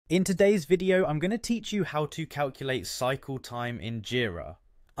In today's video, I'm going to teach you how to calculate cycle time in Jira.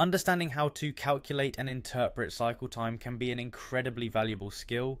 Understanding how to calculate and interpret cycle time can be an incredibly valuable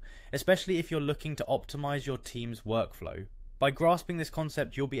skill, especially if you're looking to optimize your team's workflow. By grasping this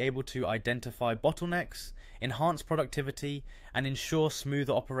concept, you'll be able to identify bottlenecks, enhance productivity, and ensure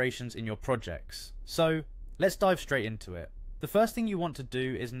smoother operations in your projects. So, let's dive straight into it. The first thing you want to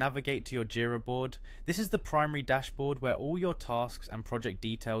do is navigate to your Jira board. This is the primary dashboard where all your tasks and project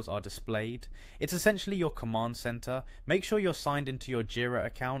details are displayed. It's essentially your command center. Make sure you're signed into your Jira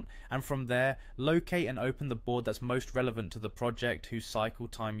account, and from there, locate and open the board that's most relevant to the project whose cycle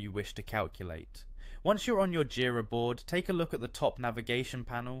time you wish to calculate. Once you're on your Jira board, take a look at the top navigation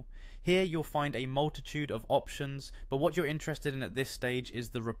panel. Here you'll find a multitude of options, but what you're interested in at this stage is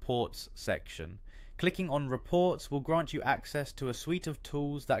the Reports section. Clicking on Reports will grant you access to a suite of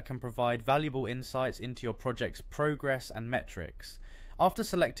tools that can provide valuable insights into your project's progress and metrics. After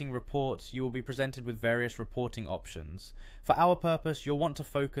selecting Reports, you will be presented with various reporting options. For our purpose, you'll want to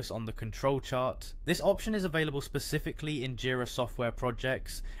focus on the control chart. This option is available specifically in Jira software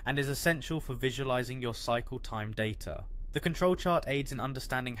projects and is essential for visualizing your cycle time data. The control chart aids in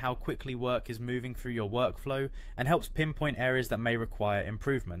understanding how quickly work is moving through your workflow and helps pinpoint areas that may require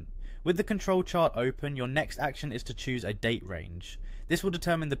improvement. With the control chart open, your next action is to choose a date range. This will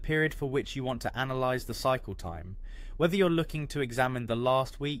determine the period for which you want to analyze the cycle time. Whether you're looking to examine the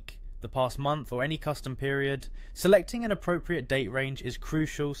last week, the past month, or any custom period, selecting an appropriate date range is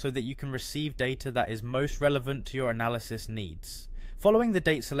crucial so that you can receive data that is most relevant to your analysis needs. Following the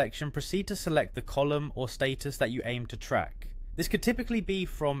date selection, proceed to select the column or status that you aim to track. This could typically be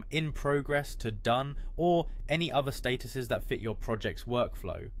from in progress to done, or any other statuses that fit your project's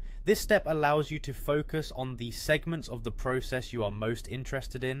workflow. This step allows you to focus on the segments of the process you are most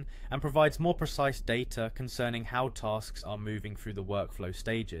interested in and provides more precise data concerning how tasks are moving through the workflow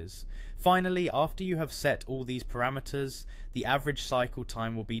stages. Finally, after you have set all these parameters, the average cycle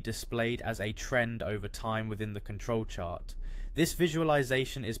time will be displayed as a trend over time within the control chart. This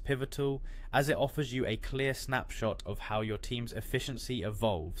visualization is pivotal as it offers you a clear snapshot of how your team's efficiency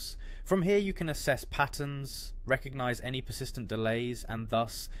evolves. From here you can assess patterns, recognize any persistent delays, and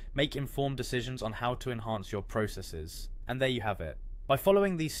thus make informed decisions on how to enhance your processes. And there you have it. By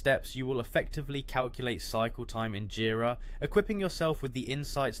following these steps, you will effectively calculate cycle time in Jira, equipping yourself with the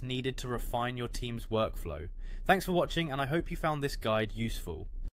insights needed to refine your team's workflow. Thanks for watching, and I hope you found this guide useful.